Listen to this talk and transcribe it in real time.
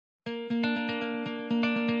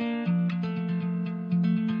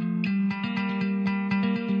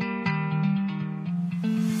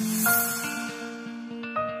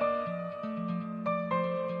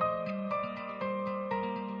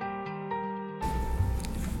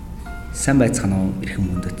Сайн байцгаана уу эрхэм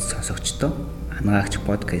мөндөд сонсогчдоо. Анагаагч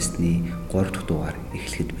подкастны 3 дахь дугаар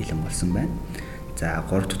эхлэхэд бэлэн болсон байна. За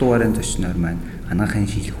 3 дахь дугаарын зочноор маань Анагаахын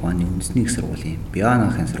шинжлэх ухааны үндэсний их сургуулийн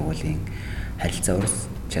Био-Анагаахын Сургуулийн Харилцаа уралд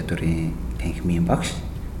чадварын тэнхмийн багш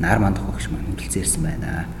С.Нармандах багш маань хүрэлцэн ирсэн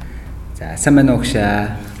байна. За сайн байна уу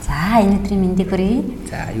багшаа? За энэ өдрийн мэндийг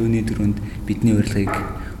хүргэе. За юуны дөрөнд бидний урилгыг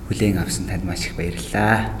хүлээн авсан танд маш их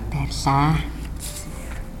баярлалаа. Баярлалаа.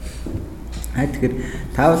 Тэгэхээр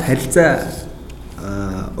та бол харилцаа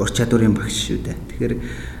ур чадварын багш шүү дээ. Тэгэхээр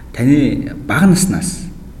таны бага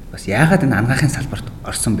наснаас бас яагаад энэ анагаахын салбарт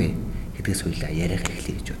орсон бэ гэдгээс хоёлаа яриах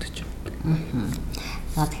эхлэе гэж бодож байна.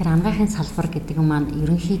 За тэгэхээр анагаахын салбар гэдэг нь маань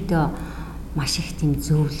ерөнхийдөө маш их тийм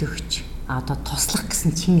зөвлөгч одоо туслах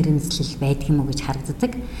гэсэн чин эренцлэл байдаг юм уу гэж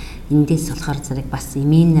харагддаг. Эндээс болохоор зэрэг бас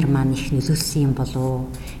эмээнэр маань их нөлөөлсөн юм болов.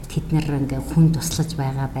 Тэд нар ингээ хүн туслаж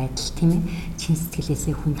байгаа байдал тийм ээ. Чин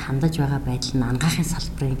сэтгэлээсээ хүнд хандаж байгаа байдал нь анагаахын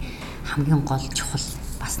салбарын хамгийн гол чухал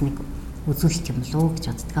бас нэг үзүүлэлт юм болов гэж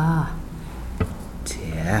боддгоо.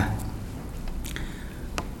 За.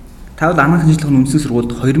 Та бол анагаахын шинжлэх ухааны үндэсний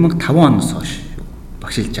сургуульд 2005 оноос хойш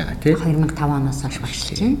багшилж байгаа тийм 2005 оноос хойш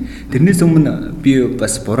багшилж байна. Тэрнээс өмнө би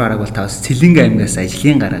бас буруу арга бол та бас Цэлэнгэ аймгаас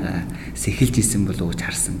ажлын гараагаа эхэлж исэн болов уу гэж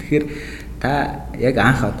харсан. Тэгэхээр та яг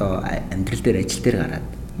анх одоо амьдрал дээр ажил дээр гараад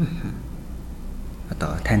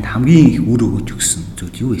одоо танд хамгийн их үр өгөөж өгсөн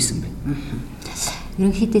зүйл юу байсан бэ?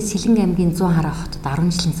 Ерөнхийдөө Цэлэнгэ аймгийн 100 хараа хотод 10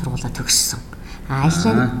 жилийн сургуулаа төгссөн.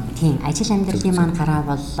 Ажил амьдралын маань гараа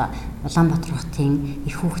бол Улаанбаатар хотын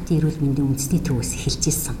их хүүхдийн эрүүл мэндийн үндэсний төвөөс эхэлж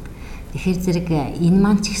исэн. Тэгэхээр зэрэг энэ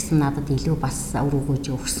маань ч гэсэн надад илүү бас үр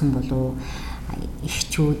өгөөж өгсөн болов.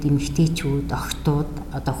 Эхчүүд, эмэгтэйчүүд, охтууд,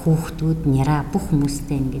 одоо хүүхдүүд, няраа бүх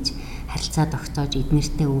хүмүүстэй ингэж харилцаа тогтоож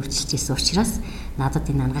эднэртэй үйлчилж исэн учраас надад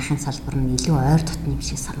энэ анагаахын салбар нь илүү ойр дотны юм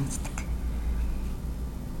шиг санагддаг.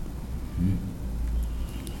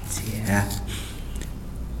 За.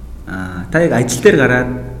 Та яг ажил дээр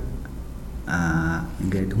гараад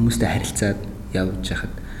ингээд хүмүүстэй харилцаад явж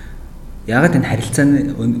байхад яагаад энэ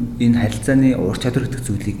харилцааны ур чадвар гэдэг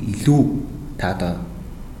зүйлийг илүү та одоо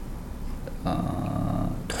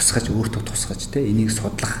өөртөө тусгаж те энийг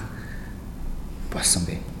судлах болсон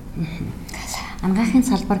бэ? Анагаахын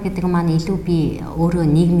салбар гэдэг маань илүү би өөрөө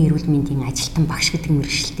нийгмийн эрүүл мэндийн ажилтан багш гэдэг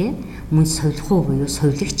мэргэжилтэй мөн сувилах буюу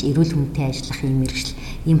сувилагч эрүүл хүнтэй ажиллах ийм мэргэжил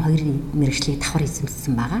ийм хоёр мэргэжлийг давхар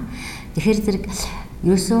эзэмшсэн байгаа. Тэгэхээр зэрэг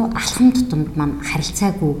ерөөсөө алхам тутамд маань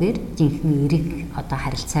харилцаагүйгээр жинхэнэ эрэг одоо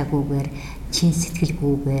харилцаагүйгээр чин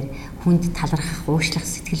сэтгэлгүйгээр хүнд талархах уушлах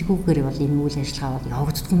сэтгэлгүйгээр бол энэ үйл ажиллагаа бол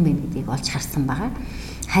явагддгүй юм байна гэдгийг олж харсан байгаа.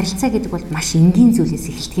 Харилцаа гэдэг бол маш энгийн зүйлээс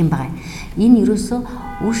эхэлдэг юм байна. Энэ ерөөсөө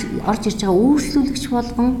орж ирж байгаа үйлчлүүлэгч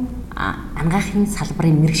болгон анагаахын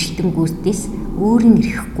салбарын мэргэжилтэнгүүдээс өөрийн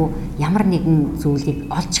ирэхгүй ямар нэгэн зүйлийг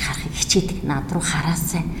олж харахыг хичээдэг. Над руу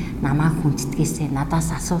хараасай, намайг хүндэтгээсэй,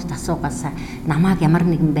 надаас асуулт асуугаасай, намайг ямар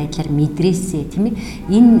нэгэн байдлаар мэдрээсэй, тийм ээ.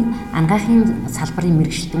 Энэ анагаахын салбарын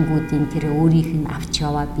мэргэжилтэнгүүдийн тэр өөрийнх нь авч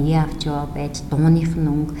яваа, бие авч яваа байдал, дууных нь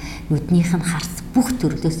өнгө, нүднийх нь харц бүх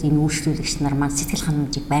төрлөөс энэ үйлчлүүлэгч нар маань сэтгэл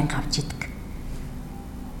ханамжийг байнга авч идэг.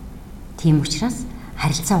 Тийм учраас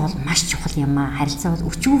харилцаа бол маш чухал юм аа. Харилцаа бол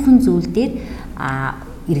өчүүхэн зүйл дээр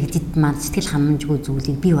иргэдэд маань сэтгэл ханамжгүй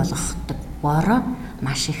зүйлийг бий болгохдаг. Бороо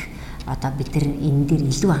маш их одоо бид нар энэ дээр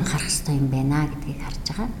илүү анхаарах хэрэгтэй юм байна гэдгийг харж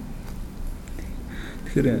байгаа.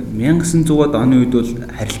 Тэгэхээр 1900-аад оны үед бол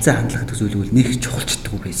харилцаа хандлага гэдэг зүйл бол нэг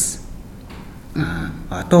чухалчдаггүй байсан.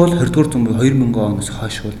 Одоо бол 20-р зуун буюу 2000 оноос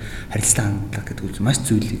хойш бол харилцаа хандлага гэдэг зүйл маш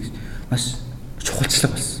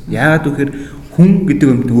чухалчлаг болсон. Яагаад гэвэл хүн гэдэг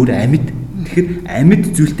юм өөрөө амьд. Тэгэхээр амьд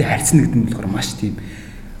зүйлтэй харьцна гэдэг нь болохоор маш тийм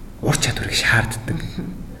ур чадварыг шаарддаг.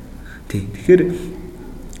 Тэгэхээр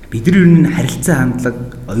бид нар юу н харилцаа хандлага,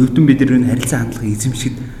 оюутан бид нар юу н харилцаа хандлагыг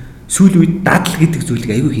эзэмшихэд сүүлийн үед дадал гэдэг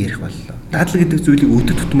зүйлийг аягүй ярих боллоо. Дадал гэдэг зүйлийг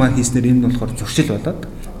өдөр тутмаа хийснээр энэ нь болохоор зуршил болоод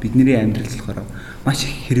бидний амьдрал болохоор маш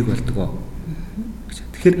их хэрэг болдог.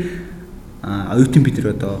 Тэгэхээр оюутан бид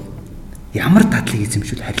нар одоо ямар дадлыг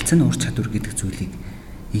эзэмшүүл харилцааны ур чадвар гэдэг зүйлийг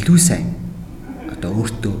илүү сайн одоо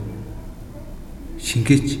өөртөө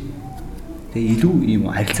шингээж тэгээ илүү ийм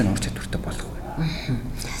харилцааны ур чадвартай болох байна.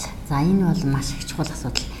 За энэ бол маш их чухал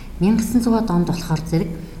асуудал. 1900-аад онд болохоор зэрэг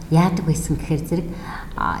яадаг байсан гэхээр зэрэг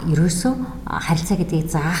ерөөсөө харилцаа гэдгийг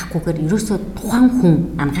заахгүйгээр ерөөсөө тухайн хүн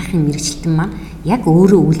анагаахын мэргэжилтэн маань яг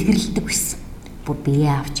өөрөө үлгэрлдэг байсан. бүр бие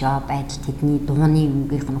авч яваа байдал, тэдний дууны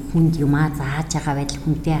өнгийнх нь хүнд юмаа зааж байгаа байдал,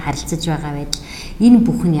 хүнтэй харилцаж байгаа байдал, энэ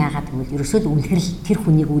бүх нь яагаад гэвэл ерөөсөө үлгэрэл тэр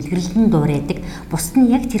хүнийг үлгэрлэн дуурайдаг. Бусд нь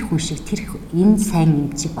яг тэр хүн шиг тэр энэ сайн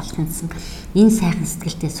эмчиг болох юмсан, энэ сайхан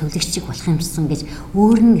сэтгэлтэй сувлагчиг болох юмсан гэж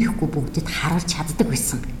өөр нь ирэхгүй бүгдэд харуулж чаддаг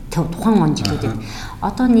байсан. Тухайн он жилүүдэд.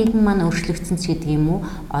 Одоо нийгэм маань өөрчлөгдсөн ч гэдэг юм уу?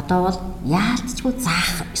 Одоо бол яалтчгүй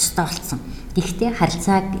заах ёстой болсон. Гэхдээ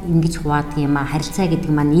харилцааг ингэж хуваадаг юм а, харилцаа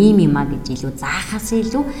гэдэг маань ийм юм а гэж илүү заахаас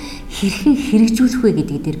илүү хэрхэн хэрэгжүүлэх вэ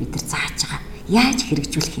гэдэг дээр бид нар зааж байгаа. Яаж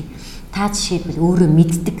хэрэгжүүлэх юм? Та жишээлбэл өөрөө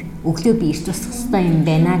мэддэг, өглөө би ирж усах ёстой юм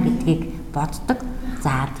байна гэдгийг боддог.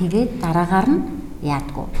 За тэгээд дараагаар нь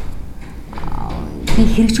яадгүй. Би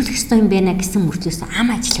хэрэгжүүлэх ёстой юм байна гэсэн мөртлөөс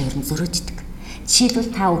ам ажил хоёр нь зөрөөждөг.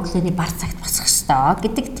 Жишээлбэл та өглөөний бар цагт босох ёстой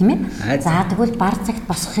гэдэг тийм ээ. За тэгвэл бар цагт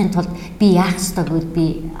босохын тулд би яах ёстой гэвэл би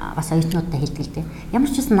бас оюутнуудад хэлдэг л дээ. Ямар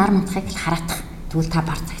ч үсэн Нармандахыг л хараадах. Тэгвэл та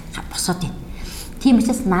бар цагт босоод байна. Тийм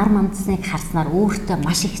учраас Нармандасныг харснаар өөртөө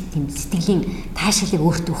маш их тийм сэтгэлийн таашаалыг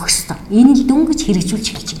өөртөө өгөх ёстой. Энэ л дөнгөж хэрэгжүүлж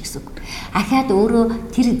эхэлж байгаа гэсэн үг. Ахаад өөрөө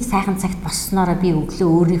тэр сайхан цагт босснороо би өглөө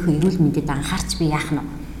өөрийнхөө эрүүл мэндэд анхаарч би яах нь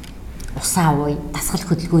усаа ууй, дасгал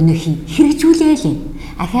хөдөлгөөнөө хий, хэрэгжүүлээ л юм.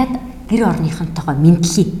 Ахаад гэр орныхонтойгоо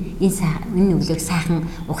мэдлээ. Энэ өглөөг сайхан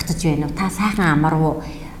угтаж байна уу? Та сайхан амар уу?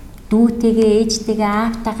 Дүүтэйгээ, ээжтэйгээ,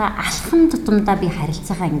 аавтайгаа алхам тутамдаа би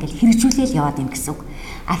харилцаагаа ингээл хэрэгжүүлээл яваад юм гэсэн үг.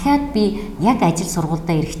 Ахаад би яг ажил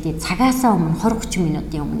сургуультай ирэхдээ цагаасаа өмнө 20-30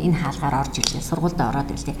 минутын өмнө энэ хаалгаар орж ирлээ. Сургуультай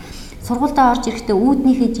ороод ирлээ. Сургуультай орж ирэхдээ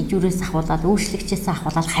үүднийхээ жижүүрээс ахуулаад, өөрчлөгчөөс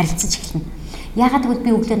ахуулаад харилцаж эхэлнэ. Яагаад гэвэл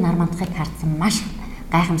би өглөө Нармандахыг харсан маш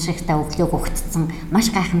гайхамшигтай өглөөг угтцсан,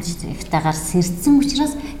 маш гайхамшигтайгаар сэрдсэн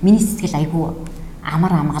учраас миний сэтгэл айгүй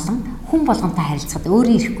амар амгалан хүн болгонтой харилцахад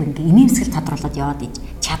өөрөө ирэхгүй ингээ инээмсэгэл тодруулаад яваад иж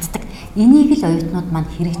чаддаг. Энийг л оюутнууд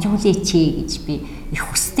маань хэрэгжүүлээч гэж би их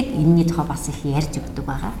хүсдэг. Энэний тухай бас их ярьж өгдөг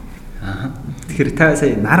байгаа. Тэгэхээр та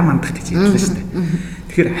сая Нармандах гэж ярьлаа шүү дээ.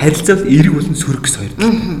 Тэгэхээр харилцаа бол эерэг болон сөрөг гэсэн хоёр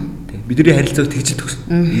талтай. Бидний харилцааг тэгж төгсөн.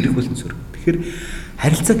 Эерэг болон сөрөг. Тэгэхээр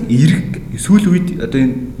харилцааг эерэг сүүл үед одоо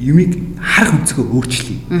энэ юмыг харах өнцгөө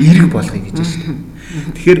өөрчлөе. Эерэг болгоё гэж байна шүү дээ.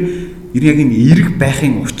 Тэгэхээр яг энэ эерэг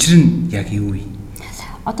байхын учир нь яг юу вэ?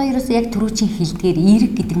 Одоо ерөөсөө яг түрүүчийн хэлдгээр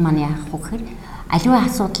эерэг гэдэг маань яах вэ гэхээр аливаа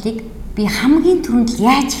асуудлыг би хамгийн түрүүнд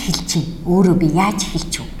яаж эхэлж чинь өөрөө би яаж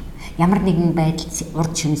эхэлж вэ? Ямар нэгэн байдал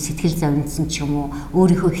урд шөнө сэтгэл зовнилсан ч юм уу,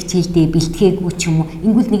 өөрийнхөө хичээлдээ бэлтгээгүй ч юм уу,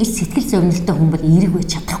 ингүүл нэг л сэтгэл зовнилтой хүн бол эерэг байж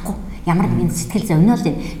чадахгүй. Ямар нэгэн сэтгэл зовниол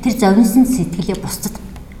тэр зовнисон сэтгэлээ бусдад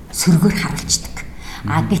сөргөөр харуулцдаг.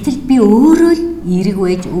 Гэтэл би өөрөө л эерэг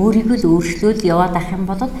байж өөрийгөө л өөрчлөөл яваад ах юм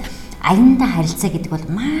бол аяндаа харилцаа гэдэг бол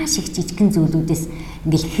маш их жижигхэн зүйлүүдээс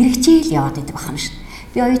ингээл хэрэгжээл яваад байдаг байна шүү.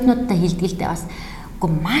 Би оюутнуудтай хэлдэг л дээ бас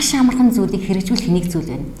маш амархан зүйлийг хэрэгжүүлэх нэг зүйл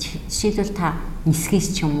байна. Жишээлбэл та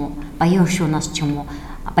нисгээс ч юм уу, баян өшөөнөөс ч юм уу,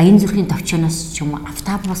 баян зүрхийн товчоноос ч юм уу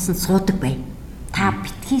автобусанд суудаг бай. Та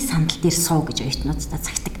битгий сандал дээр суу гэж оюутнуудтай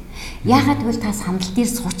цагтдаг. Яагаад гэвэл та сандал дээр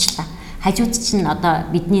суучлаа. Хажууд чинь одоо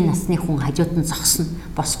бидний насны хүн хажууд нь зогсно.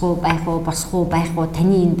 Босхоо байх уу, босхоо байх уу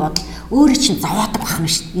таны энэ бодол өөрөө чинь зовоодаг байна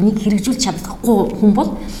шүү. Энийг хэрэгжүүлж чадахгүй хүн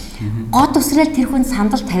бол гоод усрал тэр хүн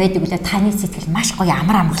сандал тавиад өглөө таны сэтгэл маш гоё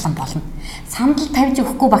амар амгалан болно. Сандал тавьж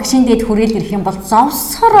өгөхгүй багшийн дээд хүрээл ирэх юм бол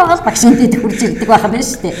зовсоор байгаа л багшийн дээд хүрж ирдэг байна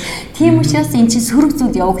шүү дээ. Тийм учраас эн чинь сөрөг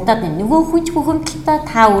зүйл явагдаад байна. Нөгөө хүч бухимдалтай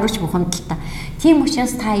та өөрөж бухимдалтай. Тийм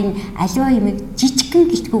учраас та энэ аливаа юмыг жижигхэн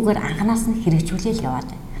гэлтгүүгээр анханаас нь хэрэгжүүлээл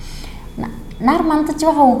яваад байна. Нар мандаж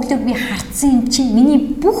байгаа өглөөг би хартсан юм чинь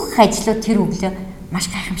миний бүх ажлууд тэр өглөө маш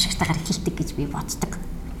гайхамшигтайгаар эхэлдэг гэж би боддог.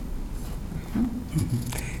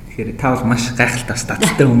 Тэгэхээр та бол маш гайхалтай бас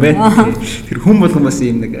таталтай хүн байна. Тэр хүн болгон бас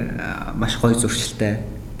ийм нэг маш гоё зуршилтай.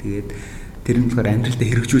 Тэгээд тэр нь болохоор амьдралдаа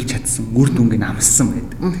хэрэгжүүлж чадсан, үр дүнгийг амссан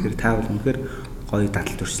байдаг. Тэгэхээр та бол үнэхээр гоё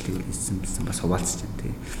дадал зуршлыг хийсэн бас хуваалцж байна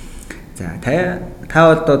тий. За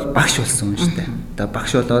та бол багш болсон хүн шүү дээ. Одоо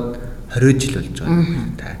багш болоод 20 жил болж байгаа.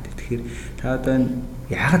 Та тэгэхээр та одоо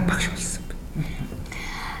яагаад багш болсон бэ?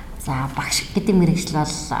 За багш гэдэг мэргэжил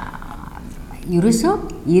бол ерөөсөө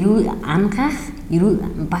ангаах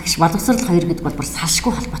багш боловсрол хоёр гэдэг бол бүр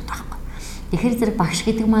салшгүй холбоотой байхгүй. Тэгэхээр зэрэг багш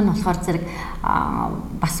гэдэг маань болохоор зэрэг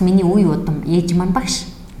бас миний үе удам ээж маань багш.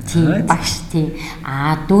 Тийм багш тийм.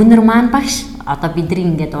 Дүүнер маань багш. Одоо бидний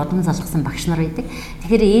ингээд удам залгасан багш нар байдаг.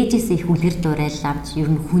 Тэгэхээр ээжээс их үлгэр дуурайл авч ер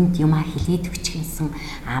нь хүнд юмаа хэлээд өчгөнсөн.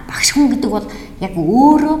 Багш хүн гэдэг бол яг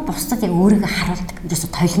өөрөө бусдад яг өөрийгөө харуулдаг. Ерөөсө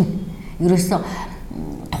толино. Ерөөсө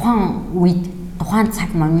тухайн үед тухайн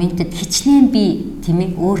цаг моментэд хичнээн би тийм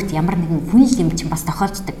ээ өөрт ямар нэгэн хүнл юм чинь бас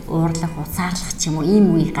тохиолддог. Уурлах, уцаарлах ч юм уу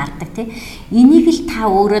ийм үе гардаг тийм. Энийг л та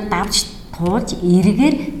өөрөө давж туулж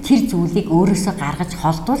эргээр тэр зүйлийг өөрөөсөө гаргаж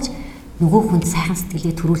холдуулж нөгөө хүнд сайхан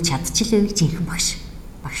сэтгэлээ төрүүлж чадчихлээ гэж жинхэнэ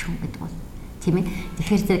багш хүн гэдэг бол Тийм ээ.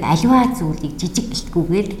 Тэгэхээр зэрэг аливаа зүйлийг жижиг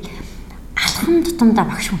гэлтгүүгээр алхам тутамдаа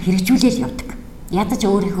багш хүн хэрэгжүүлэл явдаг. Ядаж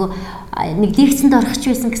өөрийгөө нэг дэгцэнд орохч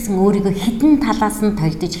байсан гэсэн өөрийгөө хідэн талаас нь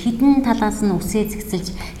тольдож, хідэн талаас нь үсээ зэгцэлж,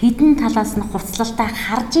 хідэн талаас нь хувцлалтаа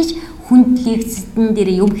харж иж хүнд лэгцэн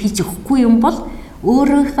дээр юм хийж өгөхгүй юм бол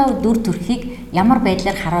өөрийнхөө дүр төрхийг ямар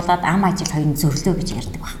байдлаар харуулад ам ажил хоёрын зөрлөө гэж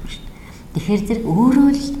ярьдаг байхгүй шүү. Тэгэхээр зэрэг өөрөө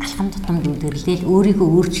л алхам тутамд үлдэрлээл өөрийгөө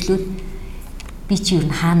өөрчлөөд би чи юу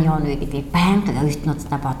н хаана явна вэ гэдгийг байнга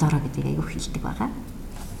оюутнуудтай бодороо гэдгийг аягүй хэлдэг байгаа.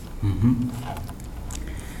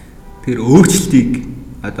 Тэгэхээр өөрчлөлтийг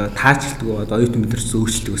одоо таачлалтгүй одоо оюутан мэдэрч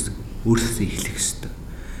өөрчлөлтөөс өөрсдөө эхлэх ёстой.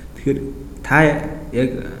 Тэгэхээр та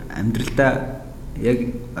яг амьдралдаа яг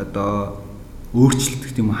одоо өөрчлөлт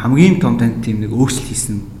гэх юм хамгийн том тань тийм нэг өөрчлөлт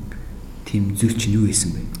хийсэн тийм зүйл чинь юу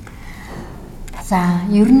байсан бэ? За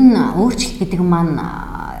ер нь өөрчлөлт гэдэг маань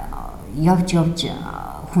явж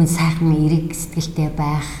хүн сайхан эрэг сэтгэлтэй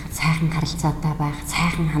байх, сайхан харилцаатай байх,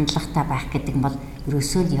 сайхан хандлагатай байх гэдэг нь бол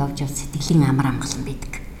ерөөсөө л явж сэтгэлийн амар амгалан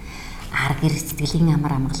байдаг. Ар гэр сэтгэлийн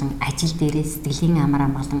амар амгалан, ажил дээрээ сэтгэлийн амар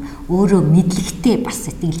амгалан, өөрөө мэдлэгтэй бас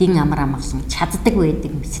сэтгэлийн амар амгалан, чаддаг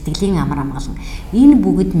байдаг сэтгэлийн амар амгалан. Энэ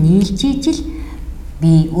бүгд нийлж ижил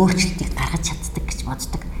би өөрчлөлтийг гаргаж чаддаг гэж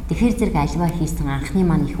боддог. Тэгэхээр зэрэг аливаа хийсэн анхны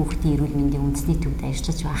маань их хүүхдийн эрүүл мэндийн үндэсний төвд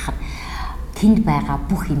ажиллаж байхад тэнд байгаа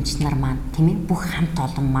бүх эмч нар маань тийм ээ бүх хамт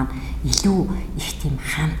олон маань илүү их тийм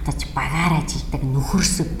хамтаж багаар ажилдаг,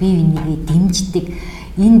 нөхөрсөг, бие бинийгээ дэмждэг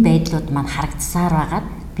энэ байдлууд маань харагдсаар байгаад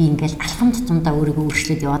би ингээл алхам тутамдаа өөрийгөө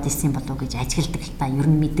өөрчлөөд яваад исэн болов уу гэж ажигладаг л та. Ер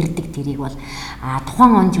нь мэдэрдэг тэрийг бол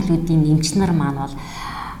тухайн он жилүүдийн эмч нар маань бол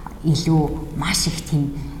илүү маш их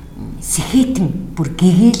тийм сэхэтэн бүр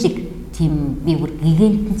гэгээлэг тийм би бүр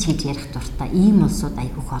гигантэн ч гэж ярих дуртай ийм улсууд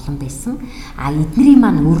айгүйх олон байсан. Эдний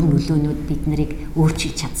маань өөр нөлөөнүүд бид нарыг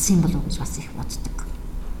өөрчилж чадсан болов уу гэж бас их боддог.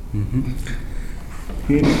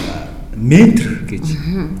 Тэгэхээр ментор гэж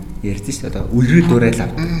ярьдэн шүү дээ. Одоо үлрээ дурайл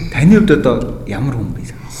авдаг. Таны хувьд одоо ямар хүн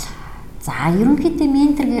бэ? За ерөнхийдөө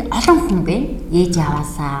ментор олон хүн байна. Ээж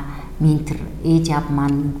аваасаа ментор, ээж аав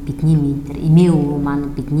маань бидний ментор, эмээ өвөө маань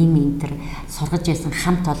бидний ментор, сургаж байсан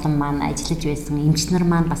хамт олон маань, ажиллаж байсан эмч нар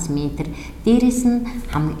маань бас ментор. Дээрээс нь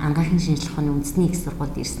Анагаахын шинжилгээ ухааны үндэсний их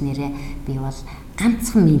сургуульд ирснээрээ би бол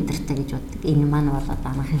ганцхан ментортой гэж боддог. Энэ маань бол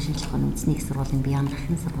Анагаахын шинжилгээ ухааны үндэсний их сургуулийн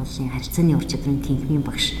Био-Анагаахын Сургуулийн харилцааны ур чадварын тэнхмийн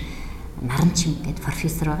багш Нартай гэдэг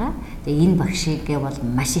профессор байгаа. Тэгээ энэ багшиг бол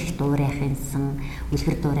маш их дуурайхынсан,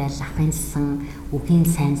 үлгэр дуурайл авахынсан, үгийн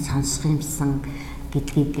сайн сонсох юмсан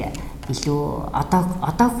гэдгийг илүү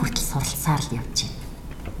одоо хүртэл суралцаар л явж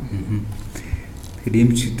байна. Тэгэхээр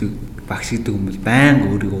эмч гэдэг багш гэдэг юм бол байнга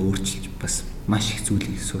өөрийгөө өөрчилж бас маш их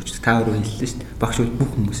зүйлийг суурьж. Та өөрөө хэллээ шүү дээ. Багш бол бүх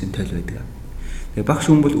хүмүүсийн толь байдаг. Тэгээ багш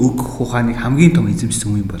хүн бол өгөх ухааныг хамгийн том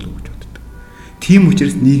эзэмшсэн хүн болов уу гэж боддог. Тийм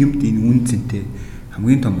учраас нийгэмд энэ үн цэнтэй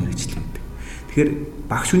хамгийн том хэрэгжил байдаг. Тэгэхээр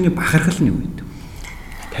багш хүний бахархал нь юу вэ?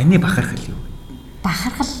 Таны бахархал юу вэ?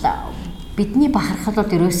 Бахархал бидний бахархал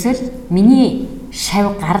бол ерөөсөө л миний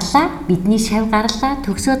шав гарлаа, бидний шав гарлаа,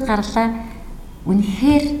 төгсөөд гарлаа.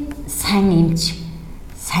 Үнэхээр сайн эмч,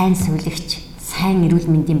 сайн суулгагч, сайн эрүүл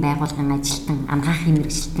мэндийн байгууллагын ажилтан, анагаахын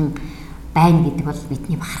мэргэжилтэн байна гэдэг бол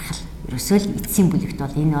бидний бахархал. Ерөөсөө л эцсийн бүлэгт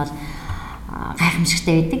бол энэ бол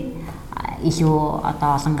гайхамшигтай байдаг. Илүү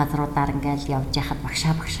одоо олон газруудаар ингээл явж яхад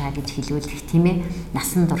багшаа гэж хэлүүлэх тийм ээ.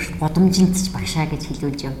 Насан турш годомжинтч багшаа гэж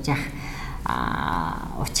хэлүүлж явж явах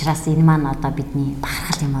учраас энэ маань одоо бидний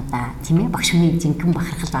бахархал юм уу да тийм ээ багш хүний жинхэнэ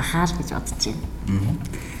бахархал байхаа л гэж бодож байна.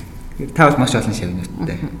 Тэгэхээр та бас маш олон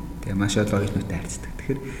шавнуудтай. Тэгээ маш олон оюутнуудтай харьцдаг.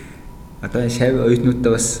 Тэгэхээр одоо шав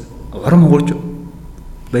оюутнуудтай бас урам хугарч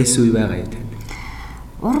байсан үе байгаа юу танд?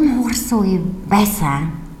 Урам хугарсан үе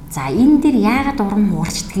байсан. За энэ дээр яагаад урам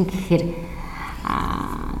хугарчдаг гэхээр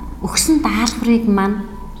өгсөн даалгаврыг маань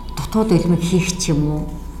дутууд үлмэг хийх ч юм уу.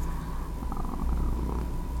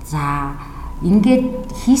 За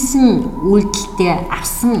ингээд хийсэн үйлдэлтэй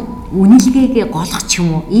авсан үнэлгээгээ голох ч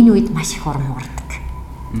юм уу энэ үед маш их урам хугардаг.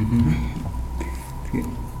 Тэгэхээр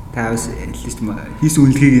та бас хийсэн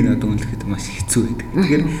үнэлгээг нь одоо үнэлэхэд маш хэцүү байдаг.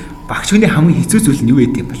 Тэгэхээр багш хүний хамгийн хэцүү зүйл нь юу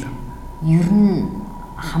гэдэг юм бэ? Ер нь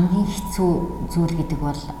хамгийн хэцүү зүйл гэдэг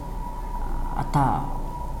бол одоо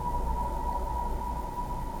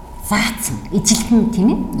заацсан ижилхэн тийм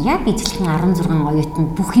ээ яг ижилхэн 16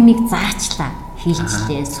 оюутанд бүх юмыг заачлаа,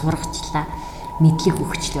 хийлжлээ, сургачлаа, мэдлэг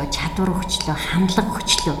өгчлөө, чадвар өгчлөө, хандлага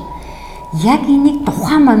өгчлөө. Яг энийг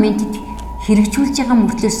тухайн моментэд хэрэгжүүлж байгаа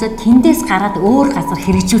мөртлөөсөө тэндээс гараад өөр газар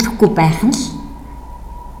хэрэгжүүлэхгүй байх нь л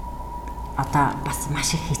одоо бас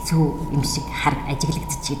маш их хэцүү юм шиг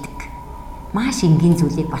ажиглагдчихэдэг. Маш энгийн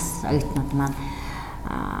зүйлийг бас оюутнууд маань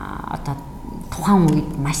одоо тухайн үед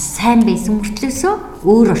маш сайн байсан мөртлөөсөө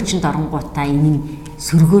өөр орчинд оронгуудаа энийг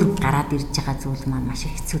сөргөөр гараад ирж байгаа зүйл маань маш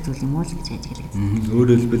их хэцүү зүйл юм уу л гэж ажиглагдав.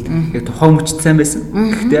 Өөрөөр хэлбэл яг тухайн мөчд сайн байсан.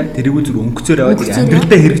 Гэхдээ тэрийг зүр өнгөцөөр аваад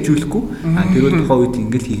амьдралдаа хэрэгжүүлэхгүй. Тэр бол тухайн үед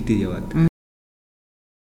ингээл хийгдээд яваад.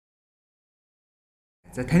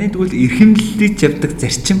 За таны тэгвэл эрхэмлэлийг явдаг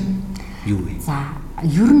зарчим юу вэ? За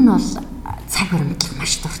ер нь бол цаг баримтлах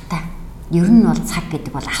маш дуртай. Ер нь бол цаг гэдэг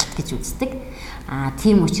бол алт гэж үздэг.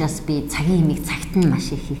 Тийм учраас би цагийн имийг цагт нь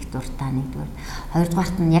маш их хийх дуртай нэгдүгээр.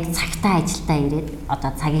 Хоёрдугаарт нь яг цагтаа ажилдаа ирээд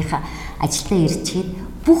одоо цагийнхаа ажилдаа ирчихэд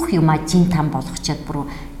бүх юмаа жин там болгочоод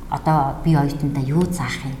бүр одоо би оюутандаа юу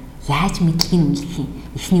заах юм? Яаж мэдлэгийг үнэлэх юм?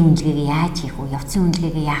 Эхний үнэлгээгээ яаж хийх вэ? Явцын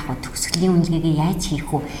үнэлгээгээ яах вэ? Төгсгөлийн үнэлгээгээ яаж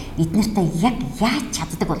хийх вэ? Эднэртээ яг яаж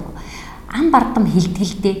чаддаг болов? Ам бардам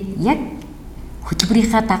хилдгэлдээ яг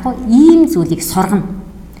хөтөлбөрийнхаа дагуу ийм зүйлийг сургана.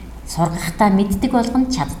 Сургахтаа мэддэг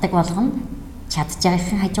болгоно, чаддаг болгоно. Чадж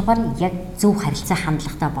байгаахийн хажуугаар яг зөв харилцаа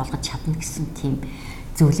хандлагатай болгож чадна гэсэн тийм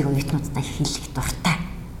зүйлийг оюутнуудтай хэлэх дуртай.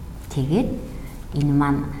 Тэгээд энэ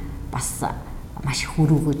маань бас маш их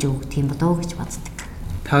өрөөгөж өгдөг юм болоо гэж боддог.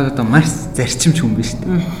 Та одоо маш зарчимч хүн биш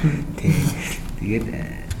үү? Тэгээд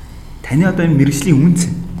таны одоо энэ мэргэжлийн үнц.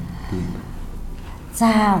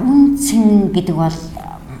 За үнц гэдэг бол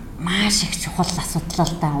маш их чухал асуудал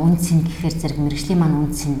л да. Үнц гэхээр зэрэг мэргэжлийн маань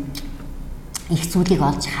үнц их зүйлийг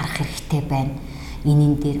олж харах хэрэгтэй байна.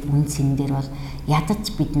 Энийн дээр үнцэн дээр бол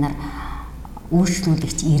ядаж бид нар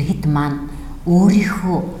өөрчлүүлэгч иргэд маань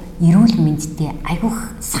өөрийнхөө эрүүл мэндэд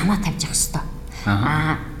айгүйх санаа тавьж явах хэрэгтэй.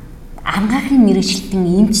 Ангаахын мэргэжилтэн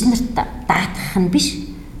эмч нарт даатгах нь биш.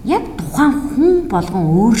 Яг тухайн хүн болгон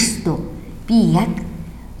өөрсдөө би яг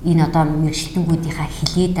энэ одоо мэргэжилтэнгүүдийнхаа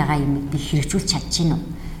хилээд байгаа юмыг би хэрэгжүүлж чадчихна уу?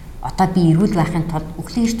 Одоо би эрүүл байхын тулд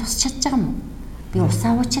өглөөр тусч чадж байгаа юм уу? Би ус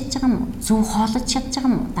авч чадж байгаа юм уу? Зөв хоолож чадж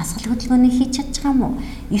байгаа юм уу? Дасгал хөдөлгөөнийг хийж чадж байгаа юм уу?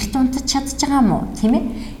 Эрт унтаж чадж байгаа юм уу? Тийм ээ?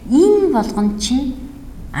 Энэ болгон чинь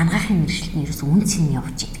ангаахын мэргэжилтний ерөөс үнцэн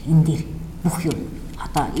явж идэг. Энэ дээр бүх юм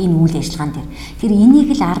одоо энэ үйл ажиллагаан дээр. Тэр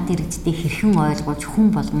энийг л ард иргэдтэй хэрхэн ойлгуулж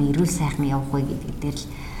хүн болгон эрүүл сайхан явах вэ гэдэг дээр л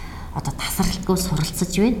одоо тасралтгүй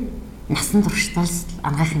суралцж байна. Насан туршдаас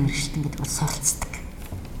ангаахын мэргэжилтэн гэдэг бол суралцдаг.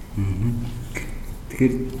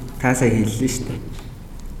 Тэгэхээр та сая хэллээ шүү дээ.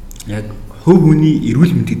 Яг хувь хүний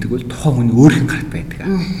эрүүл мэнд гэдэг бол тухайн хүний өөрийн гарт байдаг.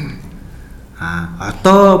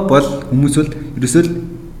 Одоо бол хүмүүс бол ерөөсөө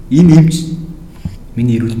энэ эмч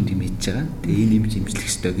миний эрүүл мэндийг мэдж байгаа. Тэгээ энэ эмч эмчлэх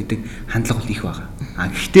ёстой гэдэг хандлага бол их байгаа.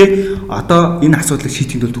 Гэхдээ одоо энэ асуудлыг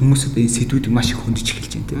шийдэхэд бол хүмүүс одоо энэ сэдвүүдийг маш их хөндөж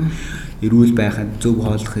эхэлж байна тийм. Эрүүл байхад зөв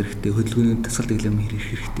хооллох хэрэгтэй, хөдөлгөөний дасгал дэглэм хийх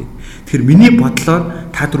хэрэгтэй. Тэгэхээр миний бодлоор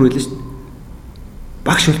та нар байлаа шүү дээ.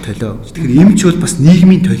 Багш бол толио. Тэгэхээр эмч бол бас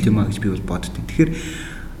нийгмийн толь юм а гэж би бол боддог. Тэгэхээр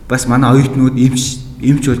бас манай оюутнууд эмч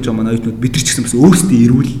болж байгаа манай оюутнууд бид нар ч гэсэн бас өөрсдөө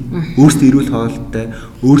эрүүл хоолтой,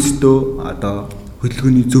 өөрсдөө одоо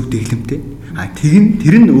хөдөлгөөний зөв дэглэмтэй.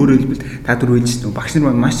 Тэр нь өөрөөр хэлбэл та нар үйлч нөө багш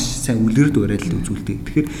нар маш сайн үлгэр дуурайл үзүүлдэг.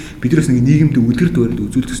 Тэгэхээр бид нэрс нэг нийгэмд үлгэр дуурайл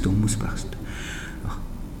үзүүлдэг гэсэн хүмүүс байх хэрэгтэй.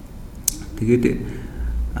 Тэгээд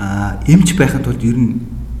эмч байхын тулд ер нь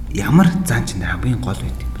ямар зан чанар хамгийн гол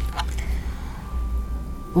байдаг юм бэ?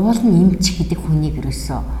 Уул нь эмч гэдэг хүнийг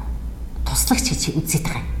ерөөсөө туслагч гэж үзээд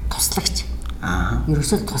байгаа. Туслагч.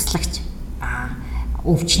 Ерөөсөө туслагч.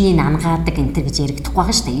 Өвчнийг ангаадаг энэ төр гэж яригдахгүй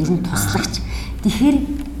байгаа шүү дээ. Ер нь туслагч. Тэгэхээр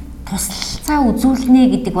туслалцаа үзүүлнэ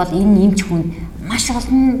гэдэг бол энэ эмч хүн маш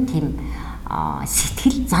олон тийм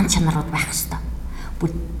сэтгэл зан чанарууд байх хэрэгтэй. Бүр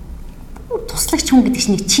туслагч хүн гэдэг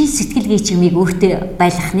чинь чин сэтгэл гэж юмыг өөртөө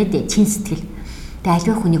байлгах нэ дээ. Чин сэтгэл. Тэгээ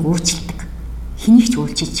аливаа хүнийг өөрчилдөг. Хэнийг ч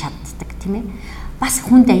өөрчилж чаддаг тийм ээ. Бас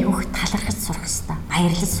хүнд аявуух талархаж сурах хэрэгтэй.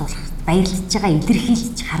 Баярлаж байгаа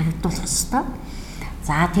илэрхийлж харагдуулах хэрэгтэй.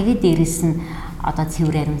 За тэгээд дээрэс нь одоо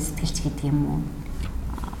цэвэр ариун сэтгэлч гэдэг юм уу?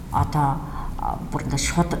 Одоо бүр ингэ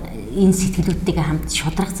энэ сэтгэлүүдтэйгээ хамт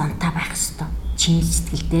шудраг зантай байх хэрэгтэй. Чин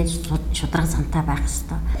сэтгэлдээ шудраг зантай байх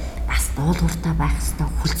хэрэгтэй. Бас дуулууртай байх хэрэгтэй.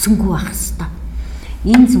 Хүлцэнгүй байх хэрэгтэй.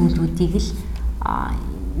 Энэ зүйлүүдийг л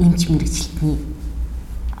эмч мэргэжилтний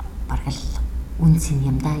бараг л үнцэн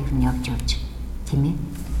юм да ер нь явж тийм ээ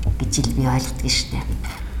гэж л би ойлгодог шүү дээ.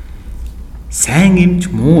 Сайн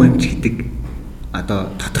эмч, муу эмч гэдэг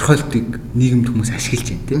одоо тодорхойлтыг нийгэмд хүмүүс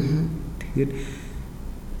ашиглаж байна тийм. Тэгэхээр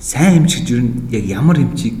сайн эмч гэж ер нь яг ямар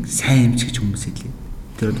эмчийг сайн эмч гэж хүмүүс хэлээ.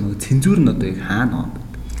 Тэр нэг цензур нь одоо яг хаана байна?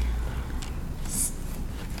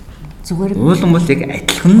 Зүгээр уулан бол яг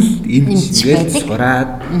адилхан л эмч гэж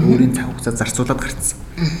сураад өөрийн цаг хугацаа зарцуулаад гарцсан.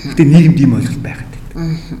 Гэтэ нийгэмд ийм ойлголт байгаад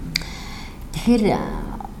байна. Тэгэхээр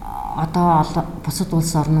одоо бусад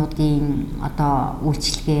улс орнуудын одоо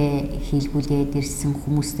үйлчлэгээ хийлгүүлээд ирсэн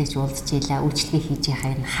хүмүүстэй ч уулзж байла, үйлчлэгээ хийж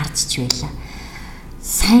байгааг нь харж байла.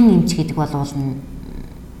 Сайн эмч гэдэг бол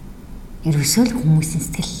ерөөсөө л хүмүүсийн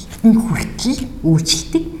сэтгэлд нь хүртэл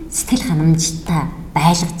үйлчлдэг, сэтгэл ханамжтай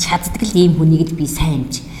байлгаж чаддаг л ийм хүнийг л би сайн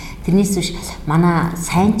эмч. Тэрнээс биш манай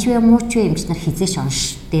сайн ч вэ муу ч вэ эмч нар хизээш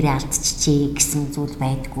онш дээрээ алдчихжээ гэсэн зүйл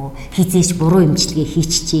байдгүй. Хизээш буруу эмчилгээ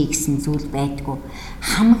хийчихжээ гэсэн зүйл байдгүй.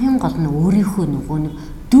 Хамгийн гол нь өөрийнхөө нөгөө нэг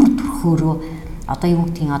дүр төрхөөрөө одоо юу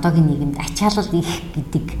гэдгийг одоогийн нийгэмд ачаалал их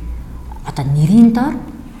гэдэг одоо нэрийн доор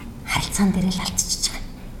харилцаан дээр л алдчихж байгаа.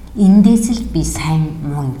 Эндээс л би сайн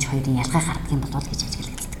муу эмч хоёрын ялгаа гардаг юм болов гэж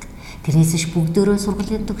ажиглагддаг. Тэрнээс биш бүгдөө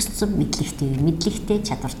сургуулийн төгссөн мэдлэгтэй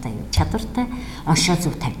чадвартай оншоо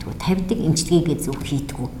зөв тавьдаг эмчилгээгээ зөв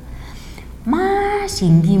хийдгүү. Маш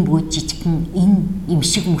энгийн бүү жижигхэн энэ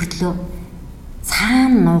эмшиг мөртлөө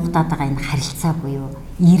цаана нуугдаад байгаа энэ харилцаа буюу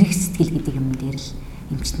эрэг сэтгэл гэдэг юм дээр л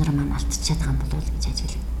эмч нар маань алдчихад байгаа юм болов уу гэж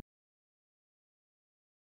ажиглав.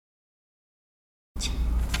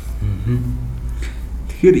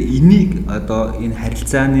 Тэгэхээр энийг одоо энэ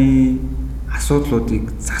харилцааны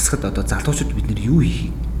асуудлуудыг засахад одоо залуучууд бид нэр юу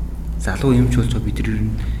хийх? Залуу эмч болж байгаа бид нар ер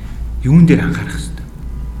нь юун дээр анхаарах хэрэгтэй?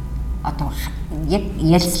 Одоо яг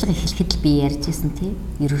ярилцлага эхлэхэд л би ярьж байсан тийм.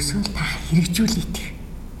 Ерөөсөө та хэрэгжүүлээд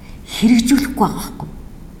хэрэгжүүлэхгүй байгаа байхгүй.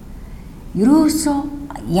 Ерөөсөө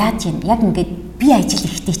яаж юм? Яг ингээд би ажил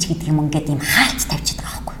ихтэй ч гэдэг юм ингээд юм хаалт тавьчихдаг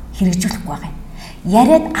байхгүй. Хэрэгжүүлэхгүй байгаа юм.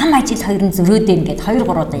 Яриад ам ажил хоёр нь зөрөөдөө ингээд 2 3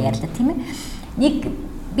 удаа ярьлаа тийм ээ. Нэг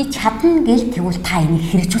би чадна гэл тэгвэл та энийг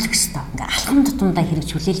хэрэгжүүлэх ёстой. Ингээ алхам тутамдаа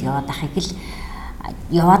хэрэгжүүлээл яваад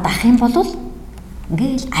ах юм бол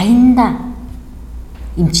ингээл аяндаа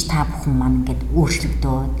эмч та бүхэн маань ингээд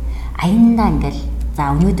өөрчлөгдөөд аяндаа ингээл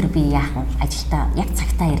за өнөөдөр би яах вэ? Ажилдаа яг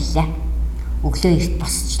цагтаа ирлээ. Өглөө эрт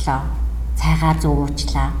босчлоо. Цайгаа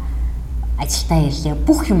зүүвуучлаа. Ажилдаа ирлээ.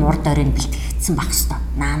 Бүх юм урд оройн бэлтгэгдсэн байх ёстой.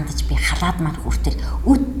 Наандаж би халаад маань хүртэл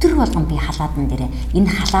өдөр болгон би халаадан дээрээ энэ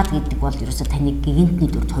халаад гэдэг бол ерөөсө таны гигантны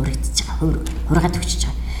дүрд хувирагдчихж байгаа. Хургаад өгчөж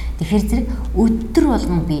байгаа. Тэгэхээр зэрэг өдөр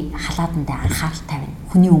болгон би халаадандаа анхаарал тавина.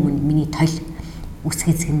 Хүний өмнө миний толь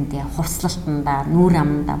үсгэцгэндээ, хувцлалтандаа, нүүр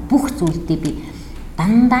амандаа бүх зүйлдээ би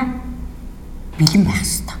дандаа бэлэн байх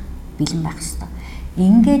ёстой.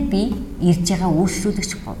 Ингээд би ирж байгаа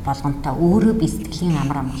үйлчлүүлэгч болгонтой өөрөө би сэтгэлийн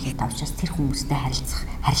амар амгалтай учраас тэр хүмүүстэй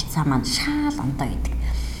харилцаа маань шаал ондоо идэг.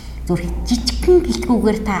 Зүрх жижигхэн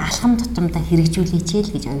гэлтгүүгээр та алхам тутамдаа хэрэгжүүлээч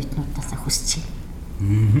л гэж оюутнуудаасаа хүсэж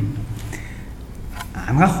байна.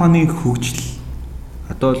 Анагаах ухааны хөгжил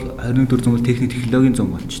одоо л 21-р зуун техник технологийн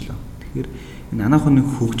зам болчихлоо. Тэгэхээр энэ анагаах ухааны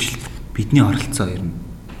хөгжилд бидний оролцоо ер нь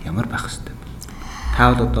ямар байх ёстой бэ?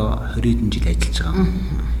 Та бол одоо 20 жил ажиллаж байгаа юм.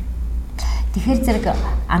 Тэгэхээр зэрэг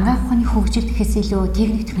анагаах ухааны хөгжил гэхээс илүү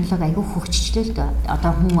техник технологи аягүй хөгжчлээ л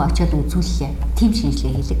одоо хүн очиод үзүүллээ. Тим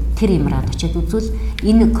шинжилгээ хийлэг. Тэр юмраад очиод үзүүл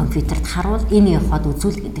энэ компьютерт харуул энэ явахад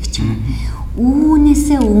үзүүл гэдэг ч юм.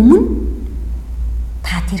 Үүнээсээ өмнө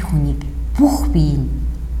та тэр хүнийг бүх биеийг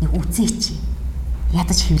нэг үзээч.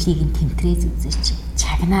 Ядаж хөвлийг нь тэмтрээд үзээч.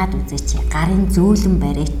 Чагнаад үзээч. Гарын зөөлөн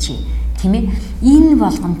бариач. Тийм ээ. Энэ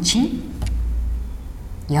болгон чинь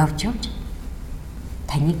явж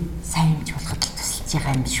таныг сайн юмч болоход тусалж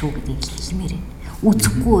байгаа юм шүү гэдгийг хэлмээр байна.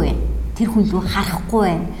 Үзэхгүй байна. Тэр хүн рүү харахгүй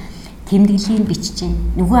байна. Тэмдэглэлийн бичиж байна.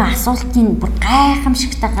 Нөгөө асуултын бүр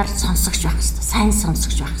гайхамшигтайгаар сонсогч байх хэрэгтэй. Сайн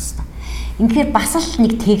сонсогч байх хэрэгтэй. Инхээр бас л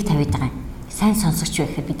нэг тээг тавиад байгаа юм. Сайн сонсогч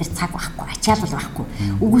байхад бид нар цаг байхгүй, ачаалал байхгүй.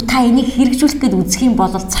 Үгүй та энийг хэрэгжүүлэх гээд үзэх юм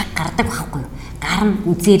бол цаг гардаг байхгүй юу? Гарна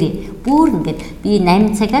үзээрэй. Бүр ингээд би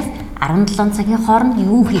 8 цагаас 17 цагийн хооронд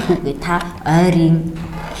юу хийх үгээ та ойрын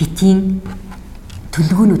хитийн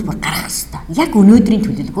төлөвлөгөөнүүд бүр гаргах хэрэгтэй. Яг өнөөдрийн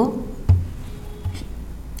төлөвлөгөө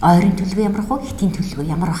ойрын төлөвлөгөө ямар ах вэ? Хитийн төлөвлөгөө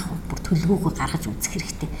ямар ах вэ? Бүр төлөвлөгөөгөө гаргаж үзэх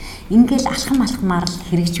хэрэгтэй. Ингээл алхамаар л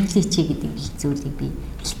хэрэгжүүлээч гэдэг зүйлийг би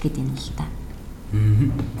хэлэх гээд байна л да.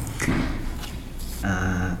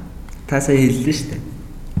 Та сая хэллээ шүү дээ.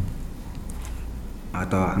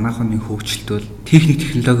 Одоо анагаах ухааны хөгжилт бол техник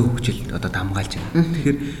технологийн хөгжилд одоо дамгаалж байна.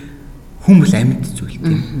 Тэгэхээр хүн бол амьд зүйл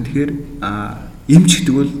тийм. Тэгэхээр эмч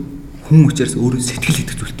гэдэг бол хүн учраас өөрөө сэтгэл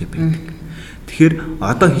идэх зүйлтэй байдаг. Тэгэхээр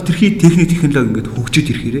одоо хитрхи техник технологи ингээд хөгжиж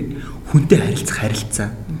ирэхээр хүнтэй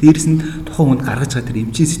харилцаа. Дээрэс нь тухайн хүнд гаргаж байгаа тэр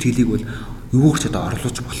эмчийн сэтгэлийг бол юугч одоо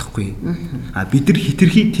орлуулж болохгүй. Бид нар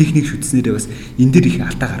хитрхи техник шүтснээрээ бас энэ дээр их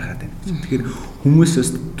алдаа гаргаад байна. Тэгэхээр хүмүүс бас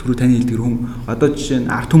түрүү таны хэлдэг хүн одоо жишээ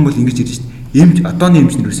нь ард хүн бол ингэж ирж байна. Эмч одооны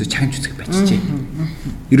эмч нэрөөсөө чамж үзэх байчжээ.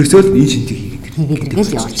 Ерөөсөө л энэ шинтийг хийгээд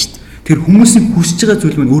тэгэл явуулчих. Тэр хүмүүсийн хүсэж байгаа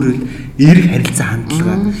зүйл нь өөрөө эерэг харилцаа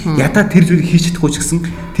хандлага. Ядаа тэр зүйлийг хийж чадахгүй ч гэсэн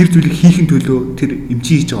тэр зүйлийг хийхин төлөө тэр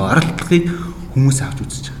эмчийн хийж байгаа оролдлогыг хүмүүс авч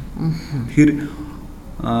үзэж байгаа. Тэгэхээр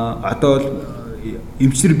одоо л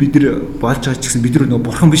эмчнэр бид нар болж байгаа ч гэсэн бид нар нөгөө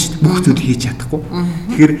бурхан биш бүх зүйлийг хийж чадахгүй.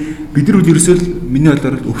 Тэгэхээр бид нар ерөөсөө л миний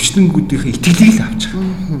бодлоор өвчтөнгүүдийн итгэлийг л авч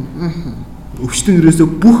байгаа. Өвчтөн ерөөсөө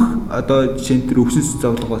бүх одоо жишээ нь тэр өвсөн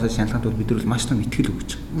зовлогоос шалгахад бол бид нар маш том итгэл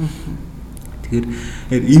өгч байгаа.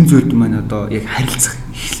 Тэгэхээр энэ зүйлд маань одоо яг харилцах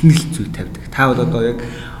эхлэнэл зүйл тавьдаг. Та бол одоо яг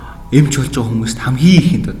эмч болж байгаа хүмүүст хамгийн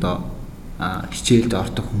ихэнд одоо хичээлд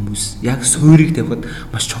ордог хүмүүс яг суурийг тавихад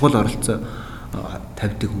маш чухал оролцоо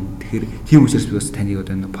тавьдаг хүн. Тэгэхээр тийм учраас би бас таныг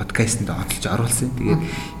одоо энэ подкастэнд онцолж оруулсан. Тэгээд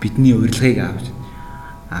бидний урилгыг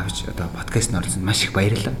авч одоо подкастт оролцсон маш их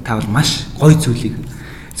баярлалаа. Та бол маш гоё зүйлийг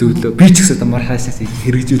зөвлөө. Би ч гэсэн одоо мархаасаас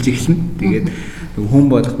хэрэгжүүлж эхэлнэ. Тэгээд хүн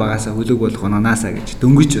болох багасаа хөлөг болох ононаасаа гэж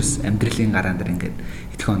дөнгөж бас амьдралын гараан дээр ингээд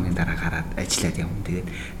итгэх хоногийн дараа гараад ажиллаад явна. Тэгээд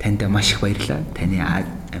танд маш их баярлалаа. Таны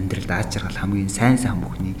амьдралд аз жаргал хамгийн сайн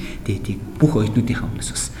бүхний дээдийг бүх оюутнуудынхаа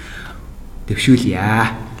өмнөөс бас дэвшүүлье.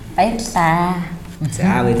 Баярлалаа.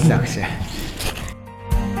 За баярлалаа багш.